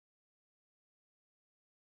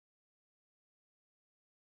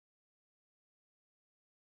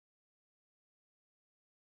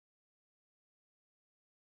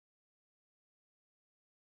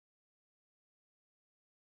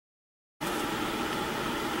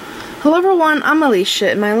Hello everyone, I'm Alicia.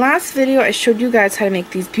 In my last video I showed you guys how to make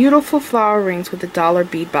these beautiful flower rings with the dollar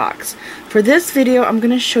bead box. For this video I'm going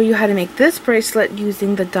to show you how to make this bracelet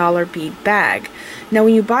using the dollar bead bag. Now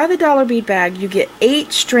when you buy the dollar bead bag you get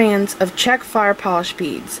 8 strands of check fire polish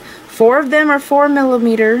beads. 4 of them are 4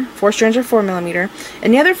 strands are 4mm,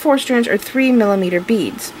 and the other 4 strands are 3mm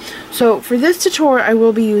beads. So for this tutorial I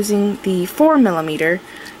will be using the 4mm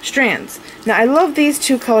strands. Now I love these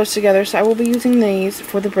two colors together, so I will be using these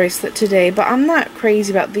for the bracelet today, but I'm not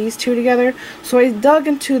crazy about these two together, so I dug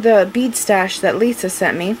into the bead stash that Lisa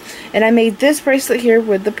sent me, and I made this bracelet here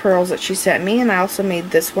with the pearls that she sent me, and I also made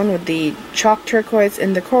this one with the chalk turquoise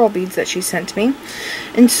and the coral beads that she sent me.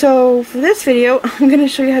 And so for this video I'm going to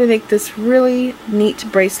show you how to make this really neat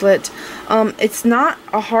bracelet. It's not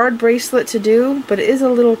a hard bracelet to do, but it is a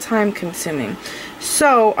little time consuming.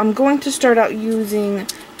 So I'm going to start out using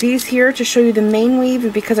these here to show you the main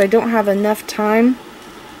weave, because I don't have enough time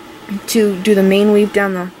to do the main weave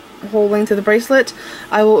down the whole length of the bracelet.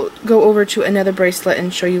 I will go over to another bracelet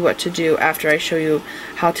and show you what to do after I show you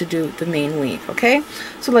how to do the main weave, okay?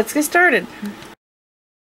 So let's get started.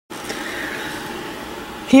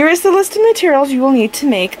 Here is the list of materials you will need to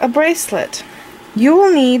make a bracelet. You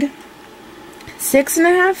will need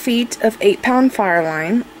 6.5 feet of 8-pound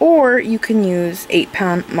Fireline, or you can use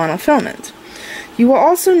 8-pound monofilament. You will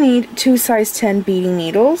also need 2 size 10 beading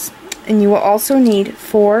needles, and you will also need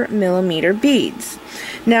 4mm beads.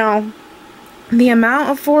 Now, the amount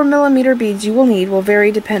of 4mm beads you will need will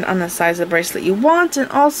depend on the size of the bracelet you want,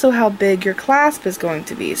 and also how big your clasp is going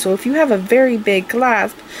to be. So if you have a very big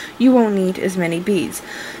clasp, you won't need as many beads.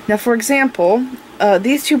 Now for example,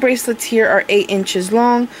 these two bracelets here are 8 inches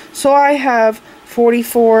long, so I have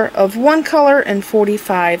 44 of one color and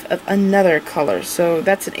 45 of another color. So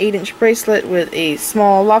that's an 8-inch bracelet with a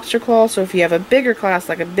small lobster claw. So if you have a bigger clasp,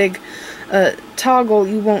 like a big toggle,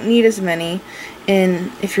 you won't need as many.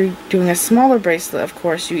 And if you're doing a smaller bracelet, of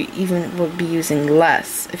course, you even will be using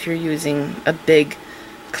less if you're using a big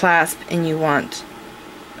clasp and you want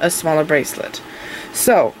a smaller bracelet.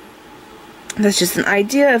 So that's just an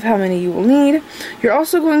idea of how many you will need. You're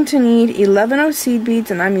also going to need 11 seed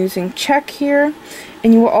beads, and I'm using check here.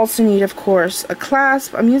 And you will also need, of course, a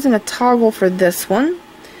clasp. I'm using a toggle for this one.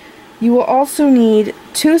 You will also need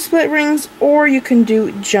 2 split rings, or you can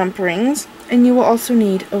do jump rings. And you will also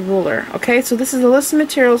need a ruler. Okay, so this is the list of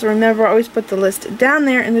materials. Remember, I always put the list down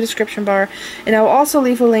there in the description bar. And I will also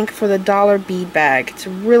leave a link for the dollar bead bag. It's a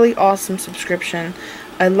really awesome subscription.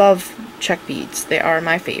 I love check beads. They are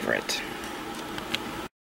my favorite.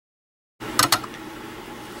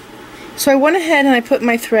 So I went ahead and I put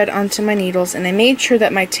my thread onto my needles, and I made sure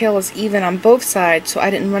that my tail was even on both sides so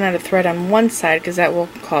I didn't run out of thread on one side, because that will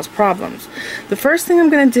cause problems. The first thing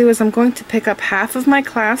I'm going to do is I'm going to pick up half of my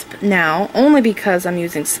clasp now, only because I'm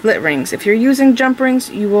using split rings. If you're using jump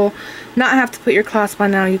rings, you will not have to put your clasp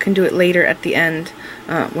on now. You can do it later at the end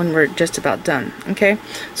when we're just about done. Okay,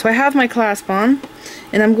 so I have my clasp on,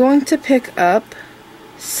 and I'm going to pick up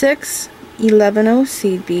 6 11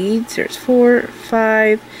 seed beads. There's 4,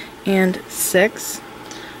 5, and 6.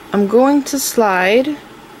 I'm going to slide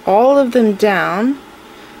all of them down.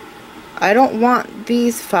 I don't want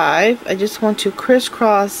these 5. I just want to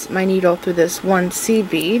crisscross my needle through this one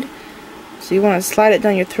seed bead. So you want to slide it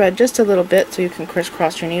down your thread just a little bit so you can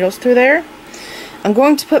crisscross your needles through there. I'm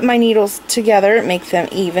going to put my needles together, make them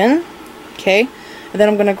even. Okay, and then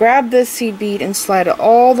I'm going to grab this seed bead and slide it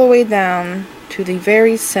all the way down to the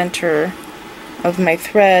very center of my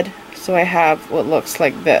thread. So I have what looks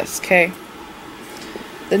like this, okay?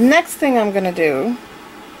 The next thing I'm going to do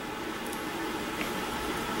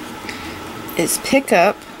is pick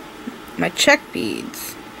up my check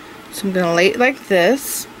beads. So I'm going to lay it like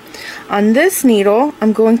this. On this needle,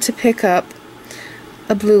 I'm going to pick up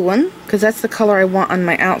a blue one, because that's the color I want on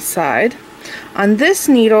my outside. On this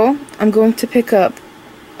needle, I'm going to pick up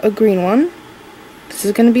a green one. This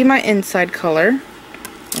is going to be my inside color.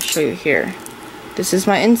 I'll show you here. This is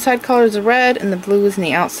my inside color is the red, and the blue is in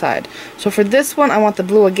the outside. So for this one, I want the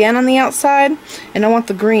blue again on the outside, and I want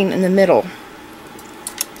the green in the middle.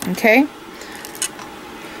 Okay?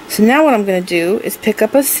 So now what I'm going to do is pick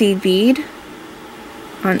up a seed bead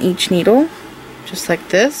on each needle, just like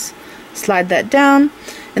this. Slide that down,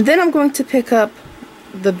 and then I'm going to pick up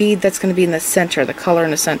the bead that's going to be in the center, the color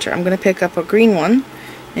in the center. I'm going to pick up a green one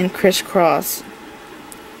and crisscross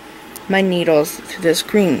my needles to this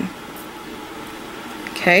green.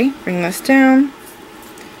 Okay, bring this down,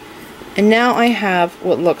 and now I have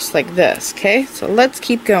what looks like this. Okay, so let's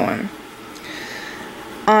keep going.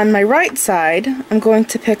 On my right side, I'm going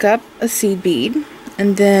to pick up a seed bead,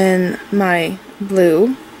 and then my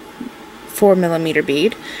blue 4mm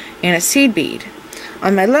bead and a seed bead.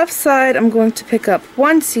 On my left side, I'm going to pick up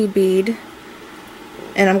one seed bead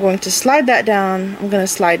and I'm going to slide that down. I'm going to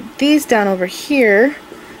slide these down over here,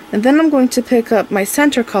 and then I'm going to pick up my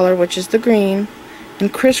center color, which is the green,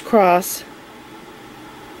 and crisscross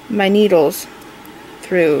my needles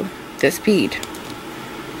through this bead.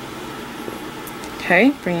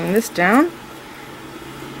 Okay, bringing this down.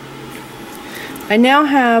 I now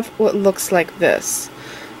have what looks like this.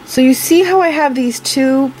 So you see how I have these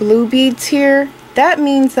two blue beads here? That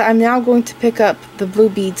means that I'm now going to pick up the blue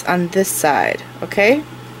beads on this side, okay?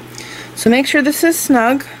 So make sure this is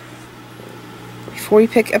snug before you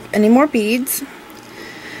pick up any more beads.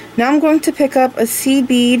 Now I'm going to pick up a seed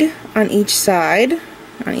bead on each side,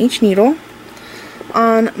 on each needle.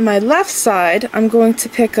 On my left side, I'm going to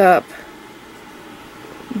pick up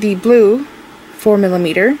the blue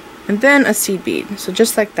 4mm and then a seed bead, so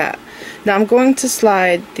just like that. Now I'm going to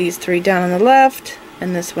slide these three down on the left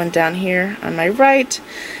and this one down here on my right,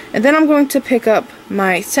 and then I'm going to pick up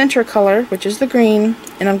my center color, which is the green,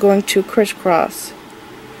 and I'm going to crisscross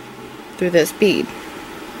through this bead.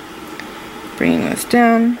 Bringing this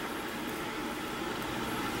down.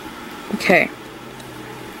 Okay,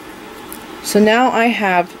 so now I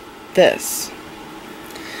have this.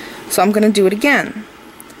 So I'm going to do it again.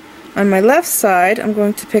 On my left side, I'm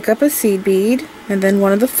going to pick up a seed bead and then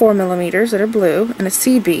one of the 4mm that are blue and a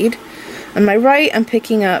seed bead. On my right, I'm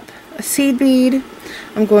picking up a seed bead.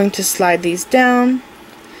 I'm going to slide these down,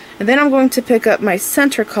 and then I'm going to pick up my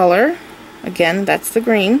center color, again that's the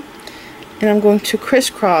green, and I'm going to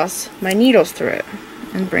crisscross my needles through it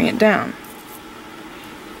and bring it down.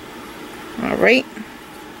 Alright,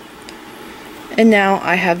 and now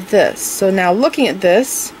I have this. So now looking at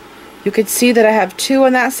this, you could see that I have two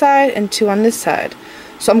on that side and two on this side.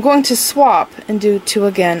 So I'm going to swap and do two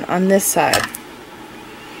again on this side.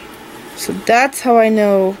 So that's how I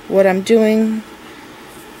know what I'm doing,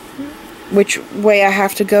 which way I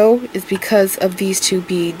have to go is because of these two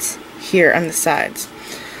beads here on the sides.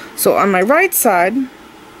 So on my right side,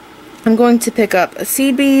 I'm going to pick up a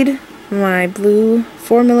seed bead, my blue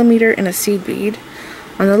 4mm and a seed bead.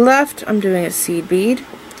 On the left, I'm doing a seed bead.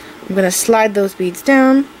 I'm going to slide those beads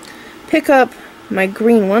down, pick up my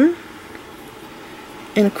green one,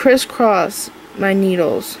 and crisscross my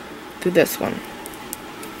needles through this one.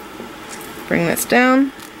 Bring this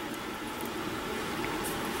down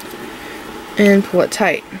and pull it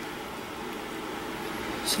tight.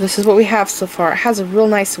 So this is what we have so far. It has a real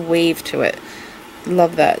nice wave to it.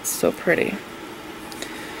 Love that, it's so pretty.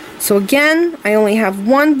 So again, I only have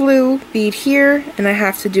one blue bead here and I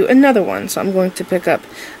have to do another one. So I'm going to pick up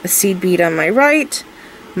a seed bead on my right,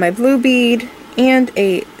 my blue bead, and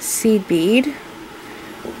a seed bead.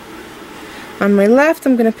 On my left,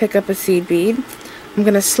 I'm going to pick up a seed bead. I'm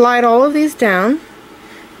going to slide all of these down,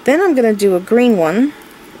 then I'm going to do a green one,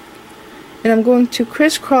 and I'm going to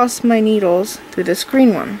crisscross my needles through this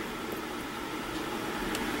green one.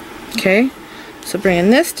 Okay, so bringing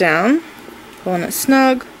this down, pulling it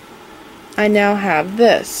snug, I now have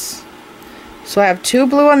this. So I have two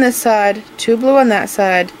blue on this side, two blue on that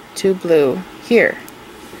side, two blue here.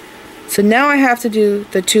 So now I have to do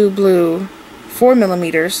the two blue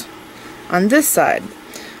 4mm on this side.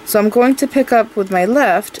 So I'm going to pick up with my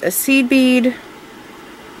left a seed bead,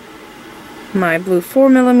 my blue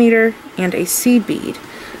 4mm, and a seed bead.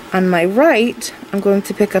 On my right, I'm going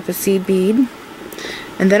to pick up a seed bead,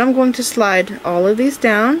 and then I'm going to slide all of these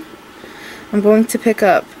down. I'm going to pick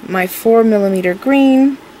up my 4mm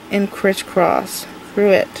green and crisscross through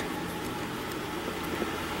it.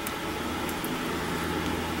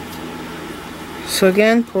 So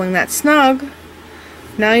again, pulling that snug,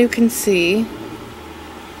 now you can see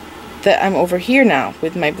that I'm over here now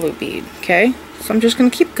with my blue bead, okay? So I'm just going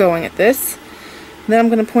to keep going at this, and then I'm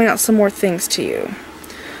going to point out some more things to you.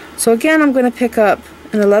 So again, I'm going to pick up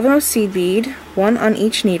an 11/0 seed bead, one on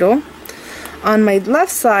each needle. On my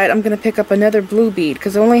left side, I'm going to pick up another blue bead,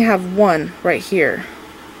 because I only have one right here,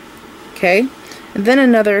 okay? And then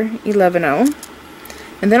another 11/0,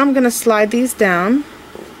 and then I'm going to slide these down,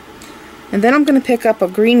 and then I'm going to pick up a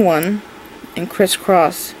green one and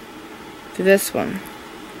crisscross through this one.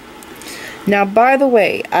 Now, by the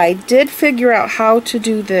way, I did figure out how to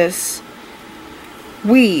do this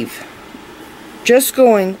weave just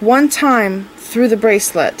going one time through the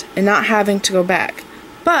bracelet and not having to go back.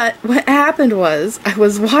 But what happened was, I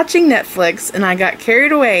was watching Netflix and I got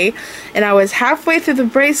carried away, and I was halfway through the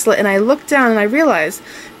bracelet and I looked down and I realized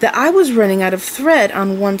that I was running out of thread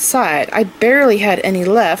on one side. I barely had any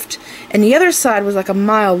left, and the other side was like a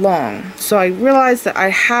mile long. So I realized that I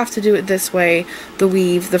have to do it this way, the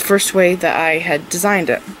weave, the first way that I had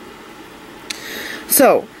designed it.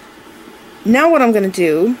 So now what I'm going to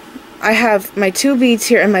do, I have my 2 beads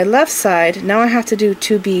here on my left side. Now I have to do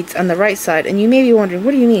 2 beads on the right side. And you may be wondering,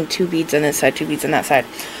 what do you mean 2 beads on this side, 2 beads on that side?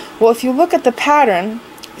 Well, if you look at the pattern,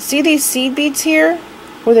 see these seed beads here?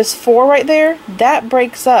 Where there's 4 right there? That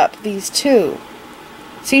breaks up these 2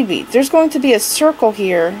 seed beads. There's going to be a circle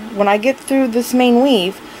here. When I get through this main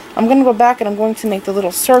weave, I'm going to go back and I'm going to make the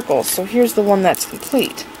little circles. So here's the one that's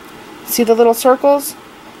complete. See the little circles?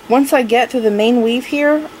 Once I get through the main weave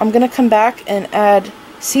here, I'm going to come back and add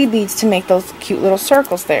seed beads to make those cute little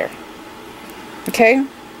circles there. Okay?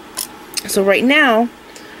 So right now,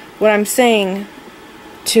 what I'm saying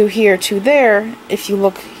to here to there, if you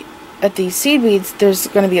look at these seed beads, there's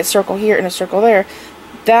going to be a circle here and a circle there.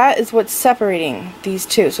 That is what's separating these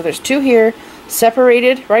 2. So there's 2 here,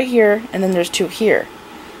 separated right here, and then there's 2 here.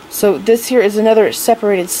 So this here is another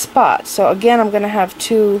separated spot. So again, I'm going to have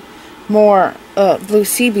 2 more blue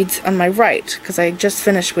seed beads on my right, because I just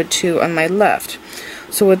finished with 2 on my left.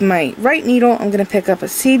 So with my right needle, I'm going to pick up a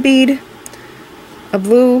seed bead, a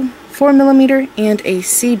blue 4mm, and a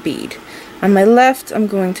seed bead. On my left, I'm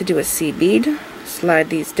going to do a seed bead, slide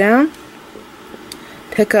these down,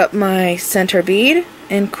 pick up my center bead,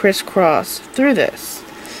 and crisscross through this.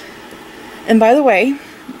 And by the way,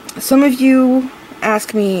 some of you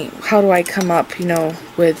ask me, how do I come up,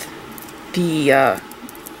 with the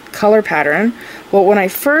color pattern? Well, when I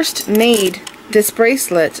first made this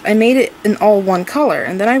bracelet, I made it in all one color,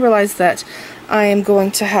 and then I realized that I am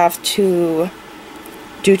going to have to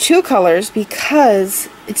do 2 colors because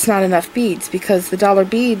it's not enough beads, because the dollar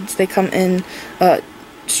beads, they come in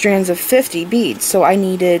strands of 50 beads, so I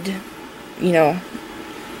needed,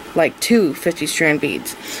 like 2 50-strand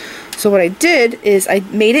beads. So what I did is I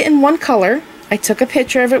made it in one color. I took a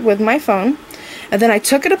picture of it with my phone, and then I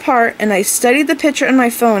took it apart and I studied the picture on my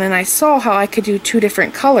phone, and I saw how I could do 2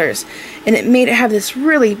 different colors, and it made it have this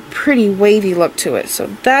really pretty wavy look to it. So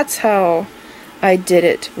that's how I did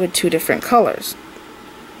it with 2 different colors.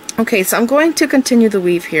 Okay, so I'm going to continue the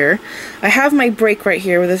weave here. I have my break right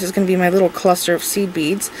here where this is going to be my little cluster of seed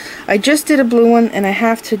beads. I just did a blue one and I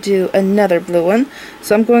have to do another blue one.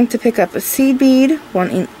 So I'm going to pick up a seed bead,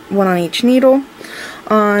 one on each needle.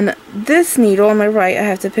 On this needle on my right, I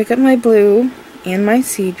have to pick up my blue and my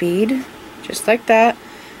seed bead, just like that.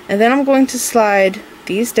 And then I'm going to slide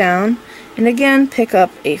these down and again pick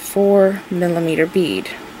up a 4mm bead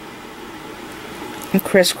and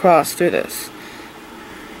crisscross through this.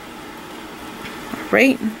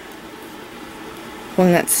 Right,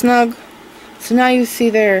 pulling that snug. So now you see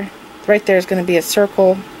there, right there is going to be a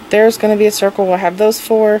circle. There's going to be a circle. We'll have those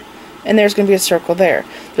 4, and there's going to be a circle there.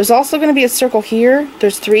 There's also going to be a circle here.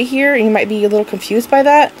 There's 3 here, and you might be a little confused by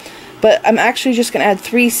that. But I'm actually just going to add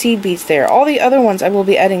 3 seed beads there. All the other ones I will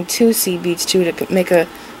be adding 2 seed beads to make a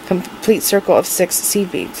complete circle of 6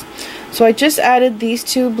 seed beads. So I just added these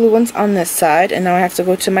 2 blue ones on this side, and now I have to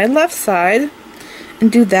go to my left side and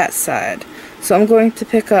do that side. So I'm going to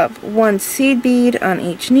pick up 1 seed bead on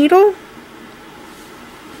each needle,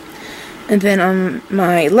 and then on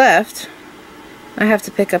my left I have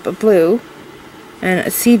to pick up a blue and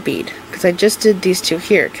a seed bead because I just did these 2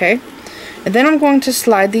 here, okay? And then I'm going to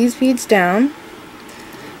slide these beads down.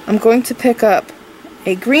 I'm going to pick up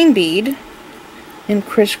a green bead and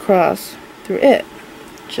crisscross through it,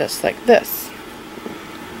 just like this.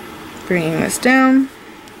 Bringing this down.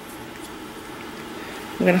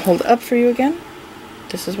 I'm going to hold it up for you again.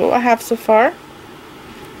 This is what I have so far.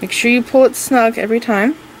 Make sure you pull it snug every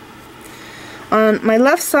time. On my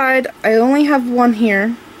left side, I only have 1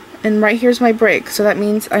 here, and right here's my break, so that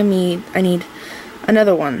means I need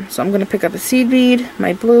another one. So I'm going to pick up a seed bead,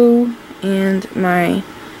 my blue, and my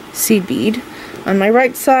seed bead. On my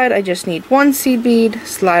right side, I just need 1 seed bead,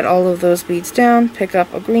 slide all of those beads down, pick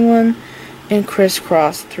up a green one, and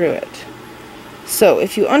crisscross through it. So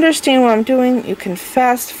if you understand what I'm doing, you can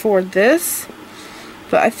fast forward this,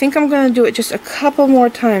 but I think I'm going to do it just a couple more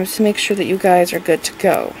times to make sure that you guys are good to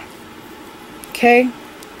go. Okay?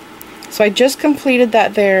 So I just completed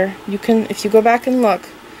that there. You can, if you go back and look,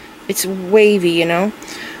 it's wavy,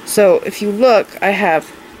 So if you look, I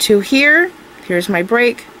have 2 here, here's my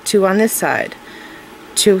break, 2 on this side.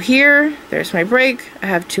 2 here, there's my break, I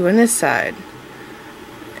have 2 on this side.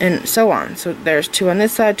 And so on. So there's 2 on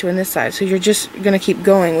this side, 2 on this side. So you're just going to keep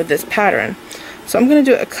going with this pattern. So I'm going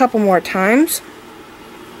to do it a couple more times.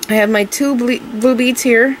 I have my 2 blue beads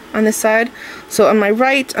here on this side. So on my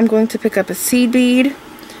right, I'm going to pick up a seed bead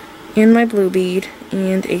and my blue bead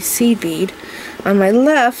and a seed bead. On my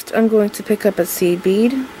left, I'm going to pick up a seed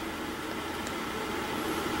bead.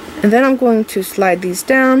 And then I'm going to slide these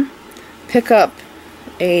down, pick up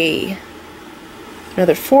another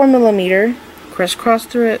 4mm crisscross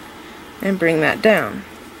through it, and bring that down.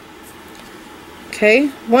 Okay,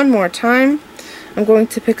 one more time. I'm going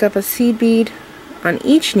to pick up a seed bead on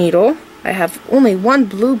each needle. I have only one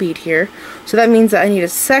blue bead here, so that means that I need a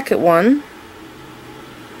second one.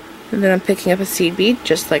 And then I'm picking up a seed bead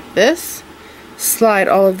just like this. Slide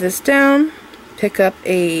all of this down, pick up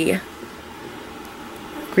a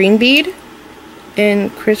green bead,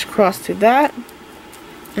 and crisscross through that,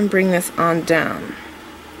 and bring this on down.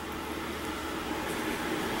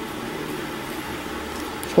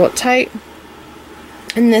 Pull it tight,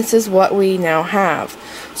 and this is what we now have.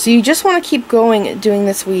 So you just want to keep going doing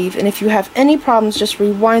this weave, and if you have any problems, just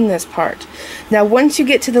rewind this part. Now once you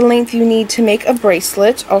get to the length you need to make a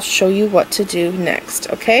bracelet, I'll show you what to do next.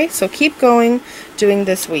 Okay, so keep going doing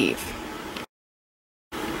this weave.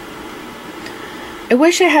 I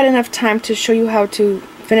wish I had enough time to show you how to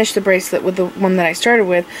finish the bracelet with the one that I started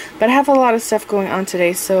with, but I have a lot of stuff going on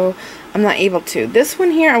today, so I'm not able to. This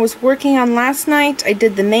one here I was working on last night. I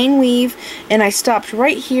did the main weave, and I stopped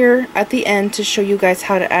right here at the end to show you guys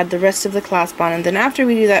how to add the rest of the clasp on, and then after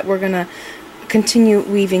we do that, we're going to continue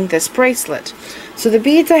weaving this bracelet. So the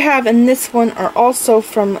beads I have in this one are also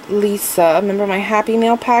from Lisa. Remember my Happy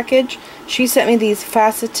Mail package? She sent me these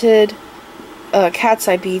faceted cat's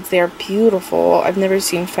eye beads. They are beautiful. I've never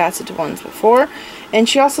seen faceted ones before. And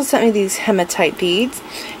she also sent me these hematite beads,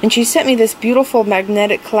 and she sent me this beautiful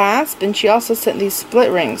magnetic clasp, and she also sent these split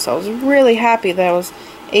rings. So I was really happy that I was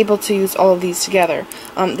able to use all of these together.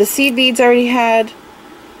 The seed beads I already had,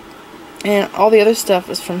 and all the other stuff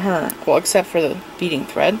is from her, well, except for the beading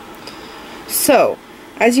thread. So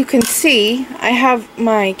as you can see, I have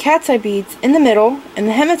my cat's eye beads in the middle, and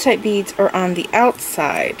the hematite beads are on the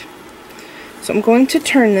outside. So I'm going to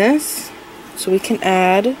turn this so we can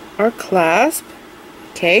add our clasp.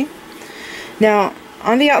 Okay, now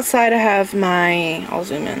on the outside I have my, I'll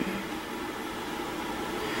zoom in,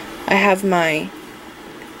 I have my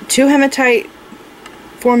 2 hematite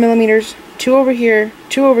 4mm, 2 over here,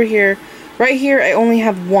 2 over here. Right here I only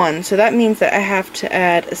have 1, so that means that I have to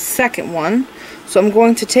add a second one. So I'm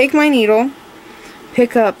going to take my needle,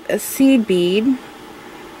 pick up a seed bead,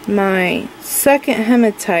 my second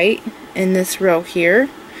hematite in this row here,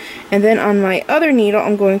 and then on my other needle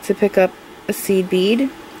I'm going to pick up a seed bead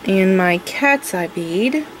and my cat's eye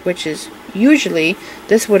bead, which is usually,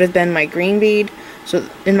 this would have been my green bead. So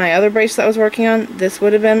in my other bracelet I was working on, this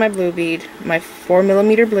would have been my blue bead, my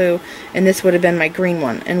 4mm blue, and this would have been my green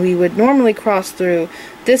one. And we would normally cross through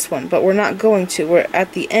this one, but we're not going to. We're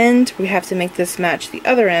at the end, we have to make this match the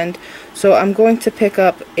other end. So I'm going to pick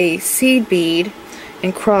up a seed bead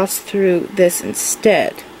and cross through this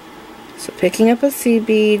instead. So picking up a seed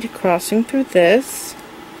bead, crossing through this,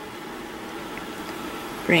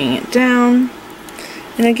 bringing it down,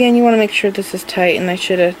 and again you want to make sure this is tight, and I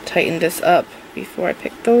should have tightened this up before I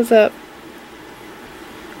picked those up.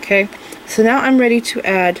 Okay, so now I'm ready to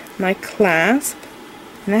add my clasp,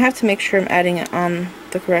 and I have to make sure I'm adding it on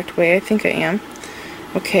the correct way. I think I am.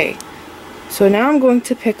 Okay, so now I'm going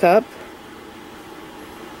to pick up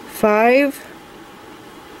 5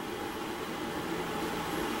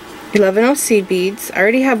 11/0 seed beads. I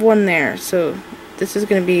already have one there, so this is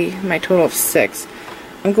going to be my total of 6.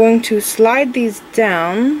 I'm going to slide these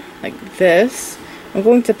down like this. I'm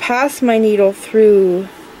going to pass my needle through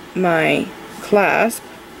my clasp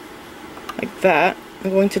like that.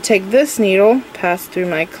 I'm going to take this needle, pass through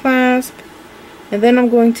my clasp, and then I'm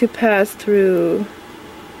going to pass through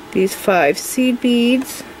these 5 seed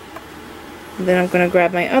beads. And then I'm going to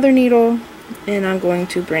grab my other needle, and I'm going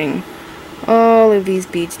to bring all of these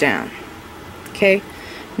beads down. Okay,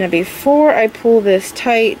 now before I pull this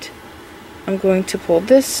tight, I'm going to pull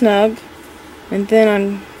this snug, and then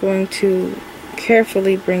I'm going to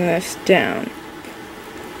carefully bring this down.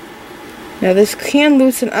 Now this can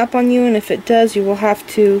loosen up on you, and if it does, you will have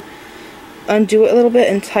to undo it a little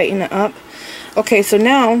bit and tighten it up. Okay, so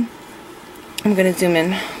now I'm going to zoom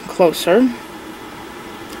in closer.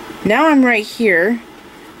 Now I'm right here.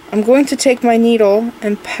 I'm going to take my needle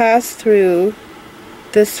and pass through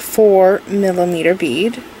this 4mm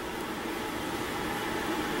bead.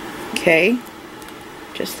 Okay,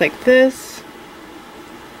 just like this.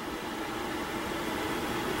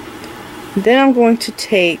 Then I'm going to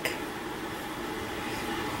take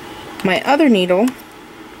my other needle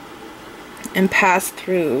and pass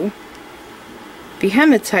through the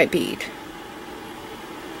hematite bead.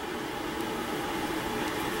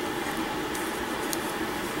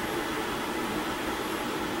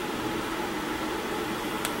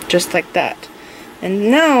 Just like that. And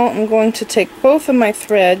now I'm going to take both of my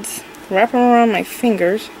threads, wrap them around my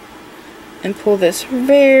fingers, and pull this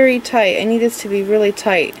very tight. I need this to be really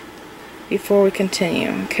tight. before we continue,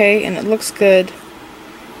 okay? And it looks good.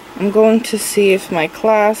 I'm going to see if my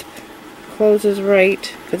clasp closes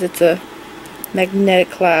right, because it's a magnetic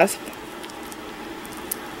clasp.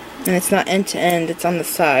 And it's not end to end, it's on the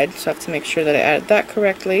side, so I have to make sure that I added that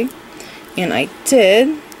correctly. And I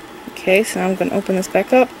did. Okay, so now I'm going to open this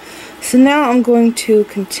back up. So now I'm going to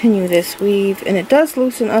continue this weave, and it does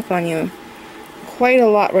loosen up on you quite a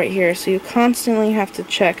lot right here, so you constantly have to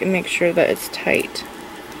check and make sure that it's tight.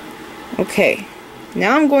 Okay,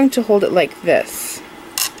 now I'm going to hold it like this,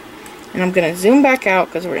 and I'm going to zoom back out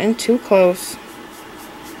because we're in too close.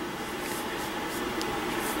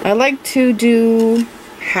 I like to do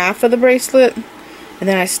half of the bracelet, and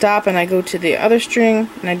then I stop and I go to the other string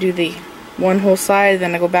and I do the one whole side,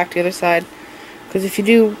 then I go back to the other side, because if you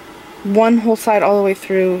do one whole side all the way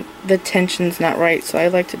through, the tension's not right, so I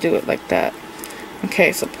like to do it like that.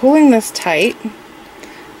 Okay, so pulling this tight,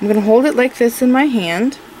 I'm going to hold it like this in my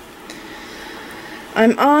hand.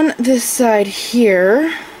 I'm on this side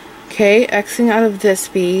here, okay, Xing out of this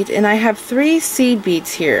bead, and I have 3 seed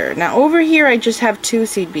beads here. Now over here I just have 2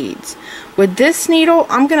 seed beads. With this needle,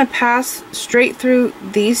 I'm going to pass straight through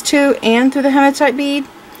these 2 and through the hematite bead.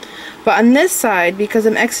 But on this side, because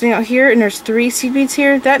I'm exiting out here and there's 3 seed beads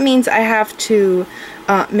here, that means I have to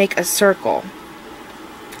make a circle.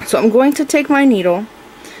 So I'm going to take my needle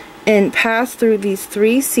and pass through these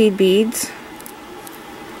 3 seed beads,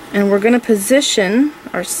 and we're going to position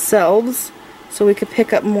ourselves so we could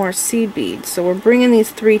pick up more seed beads. So we're bringing these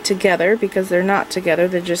 3 together because they're not together,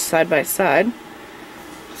 they're just side by side.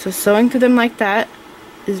 So sewing through them like that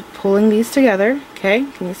is pulling these together. Okay,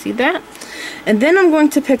 can you see that? And then I'm going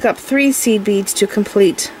to pick up 3 seed beads to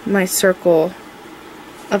complete my circle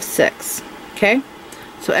of 6. Okay,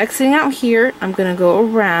 so exiting out here, I'm going to go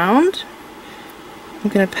around. I'm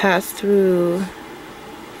going to pass through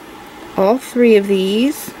all 3 of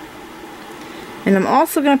these, and I'm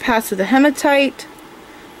also going to pass through the hematite,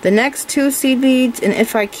 the next 2 seed beads, and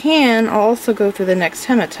if I can, I'll also go through the next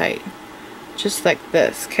hematite, just like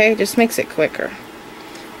this. Okay, just makes it quicker.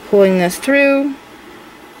 Pulling this through,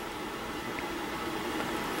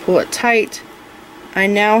 pull it tight. I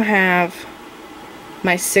now have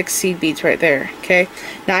my 6 seed beads right there. Okay,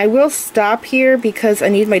 now I will stop here because I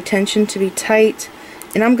need my tension to be tight,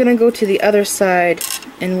 and I'm gonna go to the other side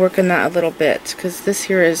and work on that a little bit, because this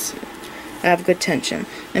here is, I have good tension,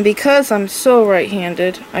 and because I'm so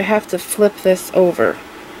right-handed, I have to flip this over.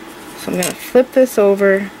 So I'm gonna flip this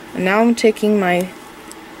over, and now I'm taking my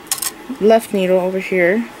left needle over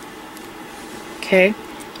here. Okay,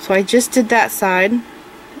 so I just did that side,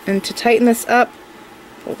 and to tighten this up,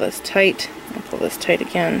 pull this tight, and pull this tight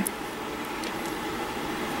again.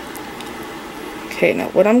 Okay, now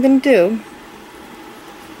what I'm going to do,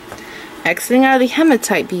 exiting out of the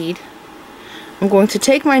hematite bead, I'm going to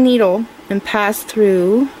take my needle and pass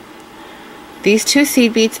through these 2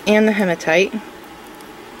 seed beads and the hematite.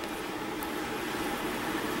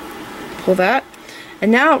 Pull that.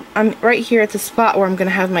 And now I'm right here at the spot where I'm going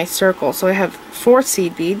to have my circle. So I have 4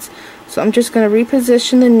 seed beads. So I'm just going to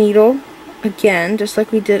reposition the needle again, just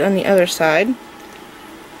like we did on the other side.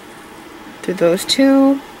 Through those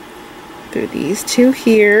 2, through these 2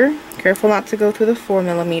 here. Careful not to go through the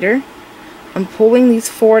 4mm. I'm pulling these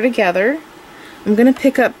 4 together. I'm going to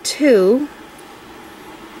pick up 2.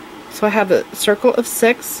 So I have a circle of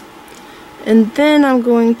 6. And then I'm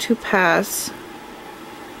going to pass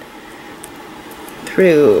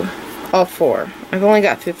through all 4. I've only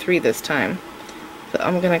got through 3 this time, so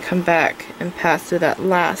I'm gonna come back and pass through that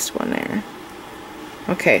last one there.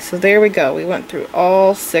 Okay, so there we go. We went through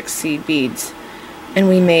all 6 seed beads and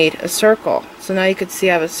we made a circle. So now you can see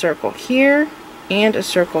I have a circle here and a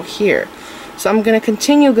circle here. So I'm gonna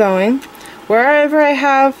continue going. Wherever I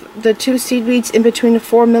have the 2 seed beads in between the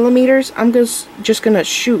 4mm, I'm just gonna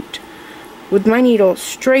shoot with my needle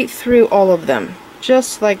straight through all of them,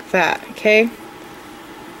 just like that. Okay,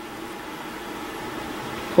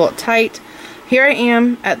 pull it tight. Here I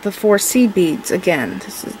am at the 4 seed beads again.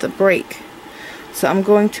 This is the break. So I'm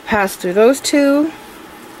going to pass through those 2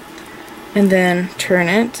 and then turn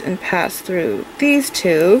it and pass through these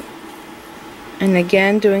 2, and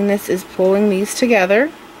again doing this is pulling these together,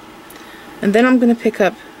 and then I'm going to pick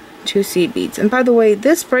up 2 seed beads. And by the way,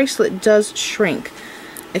 this bracelet does shrink.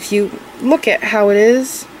 If you look at how it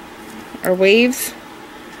is, our waves,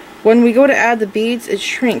 when we go to add the beads, it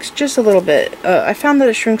shrinks just a little bit. I found that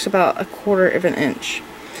it shrinks about 1/4 of an inch.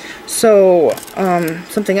 So,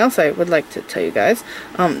 something else I would like to tell you guys.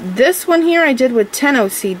 This one here I did with 10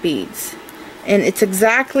 seed beads, and it's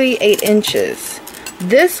exactly 8 inches.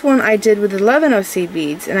 This one I did with 11 seed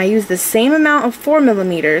beads, and I used the same amount of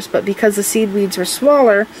 4mm, but because the seed beads were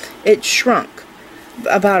smaller, it shrunk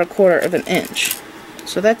about 1/4 of an inch.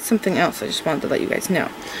 So that's something else I just wanted to let you guys know.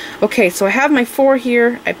 Okay, so I have my 4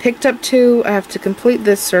 here. I picked up 2. I have to complete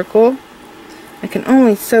this circle. I can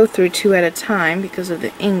only sew through 2 at a time because of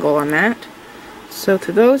the angle I'm at. Sew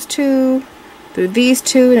through those 2, through these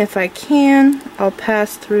 2, and if I can, I'll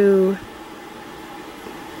pass through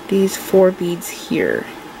these 4 beads here.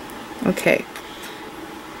 Okay,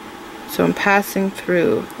 so I'm passing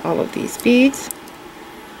through all of these beads,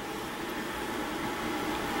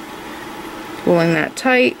 pulling that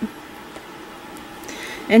tight,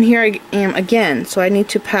 and here I am again, so I need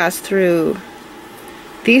to pass through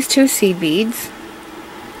these 2 seed beads,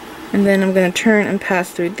 and then I'm going to turn and pass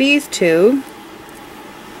through these 2,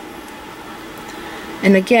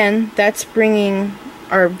 and again that's bringing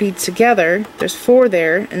our beads together. There's 4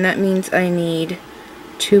 there, and that means I need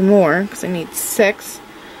 2 more because I need 6.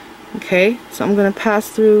 Okay, so I'm going to pass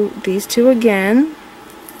through these 2 again,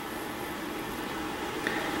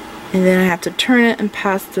 and then I have to turn it and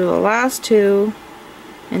pass through the last 2,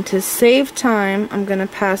 and to save time I'm going to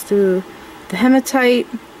pass through the hematite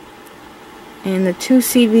and the 2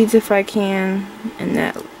 seed beads if I can, and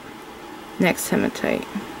that next hematite.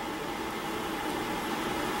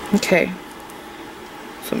 Okay,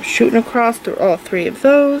 so I'm shooting across through all 3 of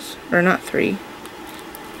those, or not 3,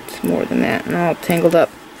 it's more than that, and all tangled up.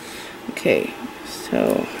 Okay,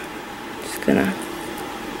 so just gonna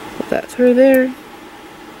put that through there.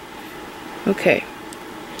 Okay,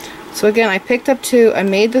 so again I picked up 2, I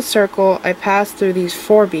made the circle, I passed through these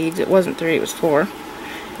 4 beads, it wasn't 3, it was 4,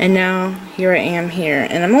 and now here I am here,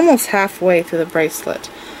 and I'm almost halfway through the bracelet.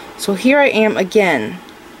 So here I am again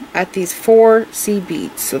at these 4 seed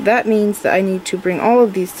beads, so that means that I need to bring all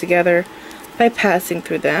of these together by passing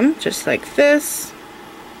through them, just like this.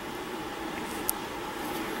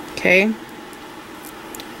 Okay,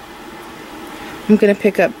 I'm going to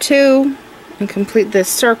pick up 2 and complete this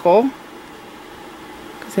circle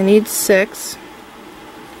because I need 6.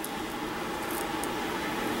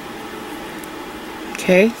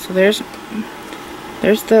 Okay, so there's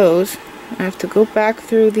those. I have to go back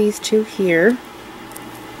through these 2 here.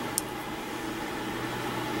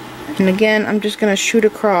 And again, I'm just going to shoot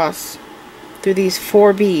across through these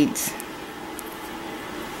 4 beads.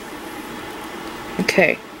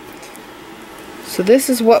 Okay, so this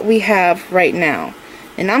is what we have right now.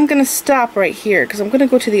 And I'm going to stop right here because I'm going to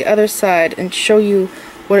go to the other side and show you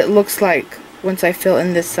what it looks like once I fill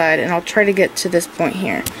in this side. And I'll try to get to this point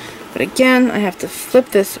here. But again, I have to flip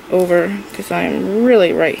this over because I'm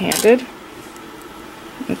really right-handed.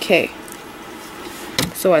 Okay,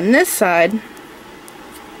 so on this side,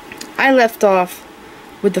 I left off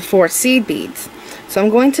with the 4 seed beads. So I'm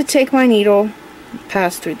going to take my needle,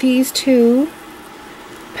 pass through these 2,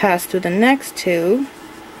 pass through the next 2.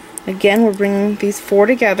 Again, we're bringing these 4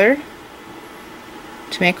 together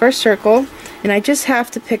to make our circle, and I just have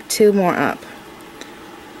to pick 2 more up.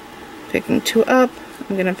 Picking 2 up,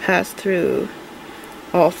 I'm going to pass through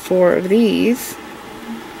all 4 of these.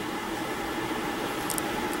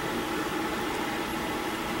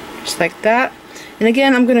 Just like that. And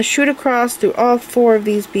again, I'm going to shoot across through all 4 of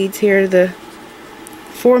these beads here, the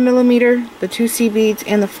 4mm, the 2 seed beads,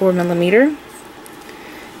 and the 4mm.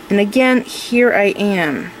 And again, here I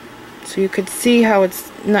am. So you could see how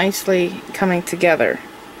it's nicely coming together.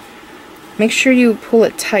 Make sure you pull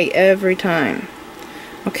it tight every time.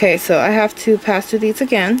 Okay, so I have to pass through these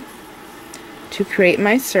again to create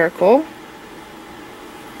my circle.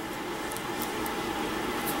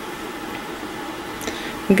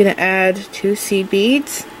 I'm going to add 2 seed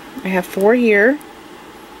beads. I have 4 here.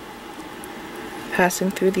 Passing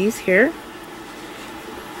through these here.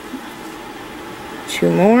 2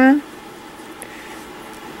 more.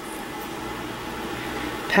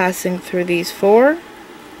 Passing through these 4.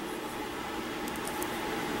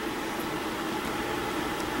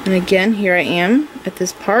 And again, here I am at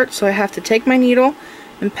this part, so I have to take my needle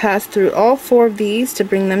and pass through all 4 of these to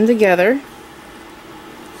bring them together.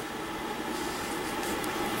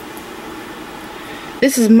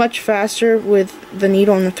 This is much faster with the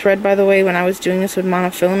needle and the thread, by the way. When I was doing this with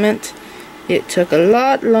monofilament, it took a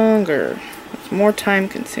lot longer. It's more time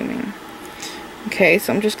consuming. Okay,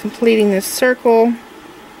 so I'm just completing this circle.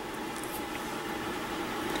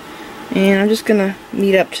 And I'm just going to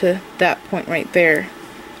meet up to that point right there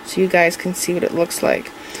so you guys can see what it looks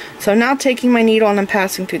like. So I'm now taking my needle and I'm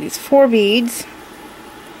passing through these 4 beads.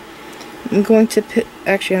 I'm going to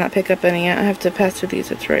actually not pick up any yet. I have to pass through these,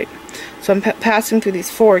 that's right. So I'm passing through these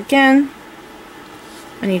 4 again.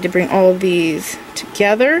 I need to bring all of these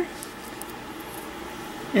together.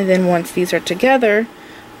 And then once these are together,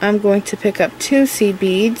 I'm going to pick up 2 seed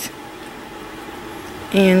beads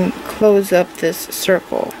and close up this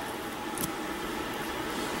circle,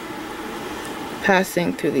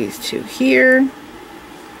 passing through these 2 here.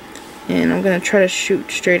 And I'm going to try to shoot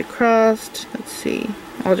straight across. Let's see.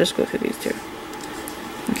 I'll just go through these 2.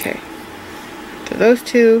 Okay. So those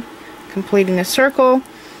 2, completing a circle.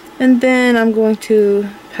 And then I'm going to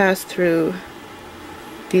pass through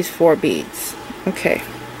these 4 beads. Okay.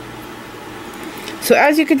 So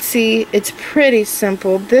as you can see, it's pretty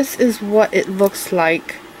simple. This is what it looks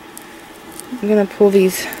like. I'm going to pull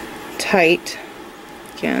these tight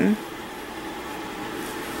again.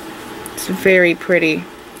 It's very pretty.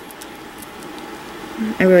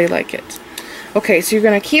 I really like it. Okay, so you're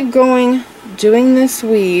going to keep going doing this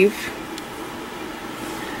weave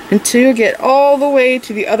until you get all the way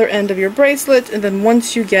to the other end of your bracelet, and then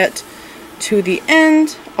once you get to the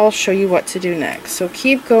end, I'll show you what to do next. So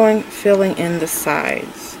keep going, filling in the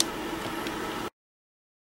sides.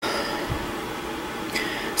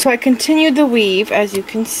 So I continued the weave, as you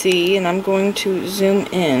can see, and I'm going to zoom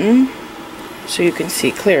in so you can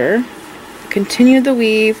see clearer. Continue the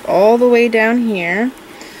weave all the way down here,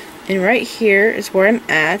 and right here is where I'm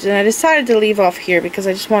at, and I decided to leave off here because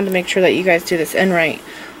I just wanted to make sure that you guys do this end right.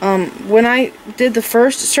 When I did the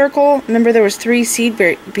first circle, remember there was 3 seed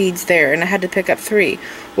beads there, and I had to pick up 3.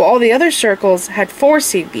 Well, all the other circles had 4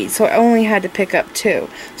 seed beads, so I only had to pick up 2.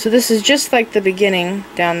 So this is just like the beginning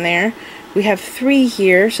down there. We have 3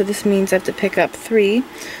 here, so this means I have to pick up 3.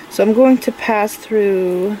 So I'm going to pass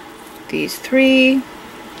through these 3,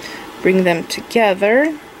 bring them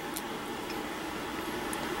together,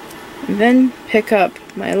 and then pick up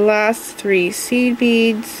my last 3 seed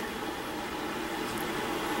beads.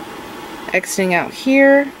 Exiting out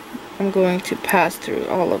here, I'm going to pass through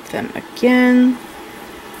all of them again.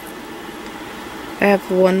 I have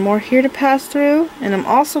 1 more here to pass through, and I'm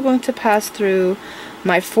also going to pass through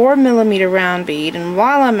my 4mm round bead, and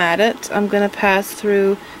while I'm at it, I'm going to pass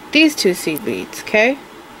through these 2 seed beads, okay?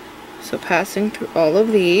 So passing through all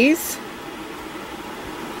of these.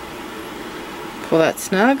 Pull that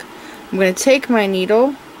snug. I'm going to take my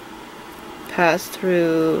needle, pass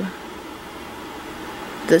through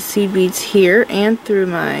the seed beads here and through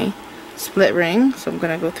my split ring, so I'm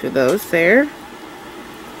going to go through those there.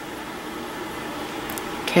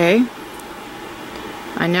 Okay,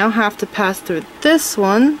 I now have to pass through this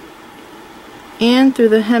one and through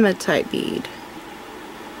the hematite bead,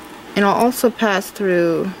 and I'll also pass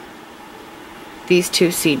through these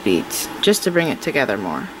 2 seed beads just to bring it together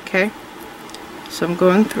more. Okay, so I'm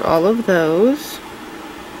going through all of those,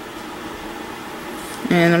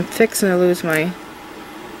 and I'm fixing to lose my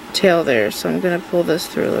tail there, so I'm going to pull this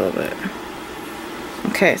through a little bit.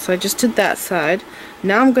 Okay, so I just did that side.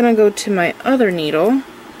 Now I'm going to go to my other needle,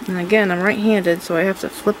 and again I'm right-handed, so I have to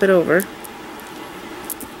flip it over.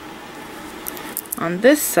 On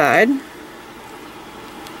this side,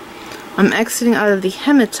 I'm exiting out of the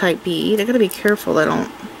hematite bead. I gotta be careful I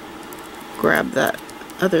don't grab that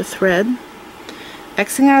other thread.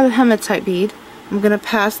 Exiting out of the hematite bead, I'm going to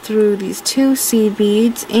pass through these 2 seed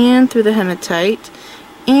beads and through the hematite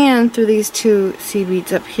and through these 2 seed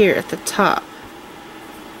beads up here at the top.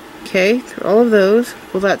 Okay, through all of those,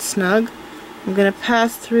 pull that snug. I'm going to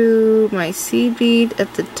pass through my seed bead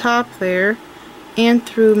at the top there and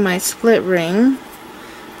through my split ring.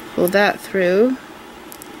 Pull that through.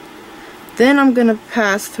 Then I'm going to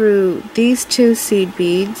pass through these 2 seed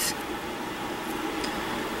beads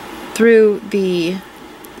through the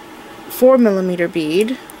 4mm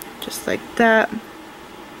bead, just like that.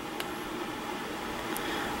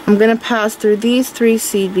 I'm going to pass through these 3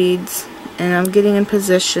 seed beads, and I'm getting in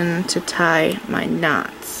position to tie my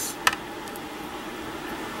knots.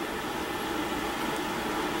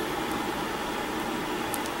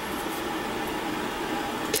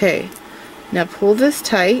 Okay, now pull this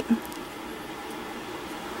tight,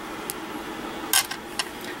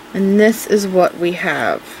 and this is what we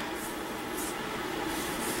have.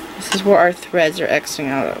 This is where our threads are exiting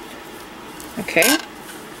out of. Okay?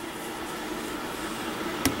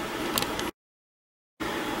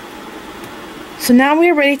 So now we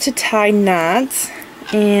are ready to tie knots,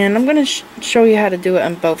 and I'm going to show you how to do it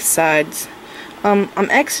on both sides. I'm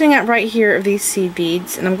exiting out right here of these seed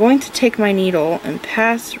beads, and I'm going to take my needle and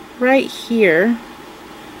pass right here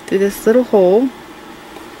through this little hole,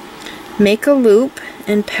 make a loop,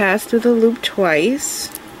 and pass through the loop twice.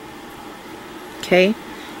 Okay,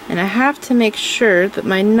 and I have to make sure that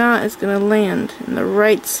my knot is going to land in the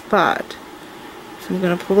right spot. So I'm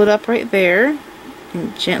going to pull it up right there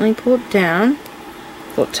and gently pull it down,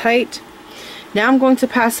 pull it tight, Now I'm going to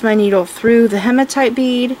pass my needle through the hematite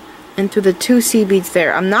bead and through the 2 seed beads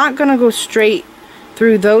there. I'm not going to go straight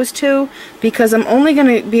through those 2 because I'm only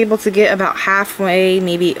going to be able to get about halfway,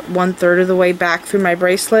 maybe 1/3 of the way back through my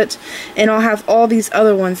bracelet, and I'll have all these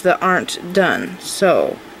other ones that aren't done.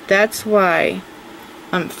 So that's why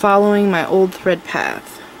I'm following my old thread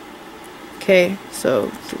path. Okay, so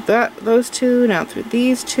through those 2, now through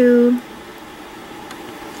these 2,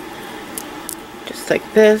 just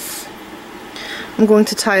like this. I'm going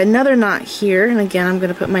to tie another knot here, and again I'm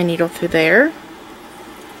going to put my needle through there.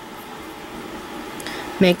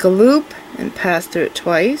 Make a loop and pass through it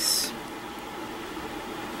twice.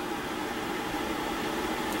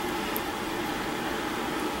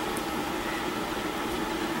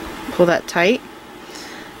 Pull that tight.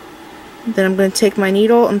 Then I'm going to take my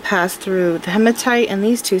needle and pass through the hematite and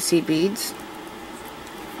these 2 seed beads.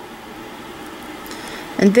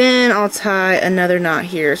 And then I'll tie another knot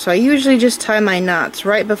here. So I usually just tie my knots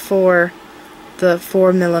right before the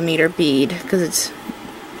 4mm bead because it's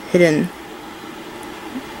hidden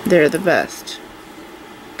there the best.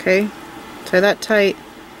 Okay, tie that tight,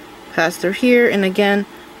 pass through here, and again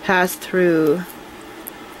pass through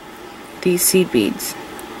these seed beads.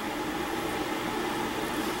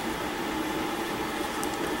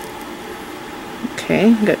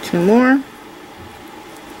 Okay, got 2 more.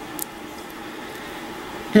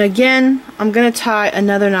 And again, I'm going to tie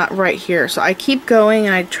another knot right here. So I keep going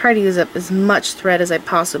and I try to use up as much thread as I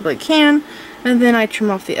possibly can, and then I trim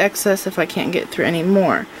off the excess if I can't get through any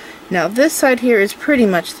more. Now this side here is pretty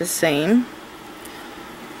much the same.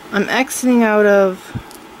 I'm exiting out of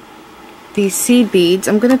these seed beads.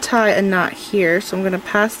 I'm going to tie a knot here, so I'm going to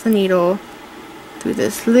pass the needle through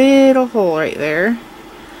this little hole right there,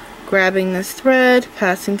 grabbing this thread,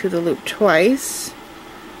 passing through the loop twice,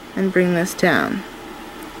 and bring this down.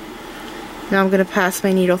 Now I'm going to pass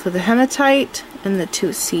my needle through the hematite and the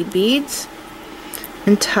 2 seed beads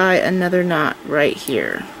and tie another knot right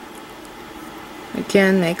here.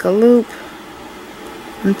 Again, make a loop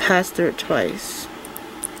and pass through it twice.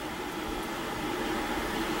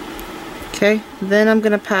 Okay, then I'm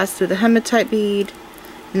going to pass through the hematite bead,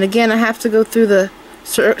 and again I have to go through the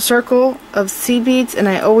circle of seed beads, and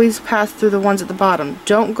I always pass through the ones at the bottom.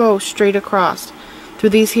 Don't go straight across through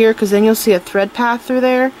these here, because then you'll see a thread path through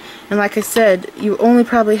there, and like I said, you only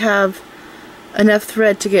probably have enough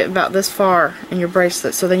thread to get about this far in your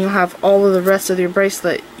bracelet, so then you'll have all of the rest of your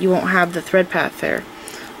bracelet, you won't have the thread path there.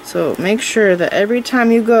 So make sure that every time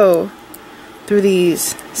you go through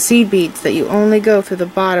these seed beads that you only go through the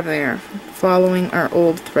bottom there, following our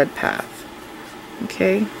old thread path.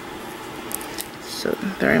 Okay, so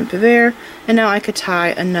there I'm through there, and now I could tie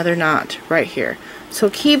another knot right here. So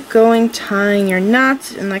keep going, tying your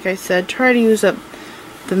knots, and like I said, try to use up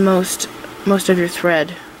the most of your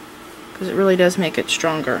thread, because it really does make it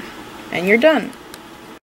stronger. And you're done.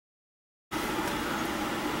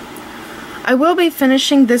 I will be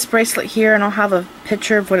finishing this bracelet here, and I'll have a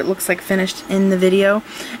picture of what it looks like finished in the video.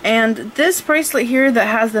 And this bracelet here that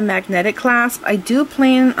has the magnetic clasp, I do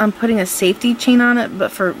plan on putting a safety chain on it,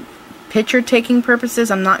 but for picture taking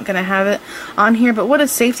purposes I'm not going to have it on here. But what a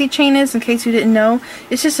safety chain is, in case you didn't know,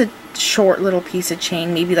 it's just a short little piece of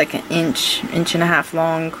chain, maybe like an inch and a half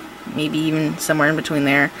long, maybe even somewhere in between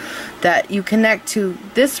there, that you connect to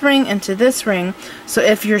this ring and to this ring. So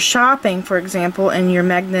if you're shopping, for example, and your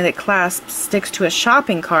magnetic clasp sticks to a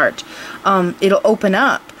shopping cart, it'll open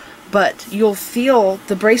up, but you'll feel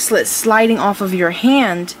the bracelet sliding off of your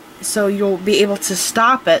hand, so you'll be able to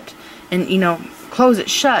stop it and, you know, close it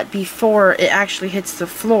shut before it actually hits the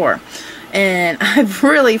floor. And I've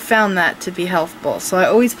really found that to be helpful. So I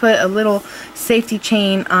always put a little safety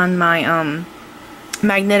chain on my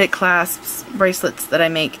magnetic clasps bracelets that I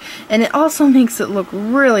make, and it also makes it look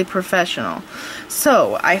really professional.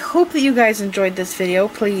 So I hope that you guys enjoyed this video.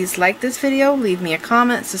 Please like this video, leave me a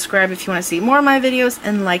comment, subscribe if you want to see more of my videos,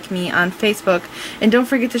 and like me on Facebook. And don't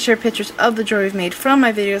forget to share pictures of the jewelry we've made from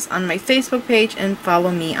my videos on my Facebook page, and follow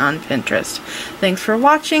me on Pinterest. Thanks for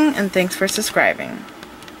watching, and thanks for subscribing.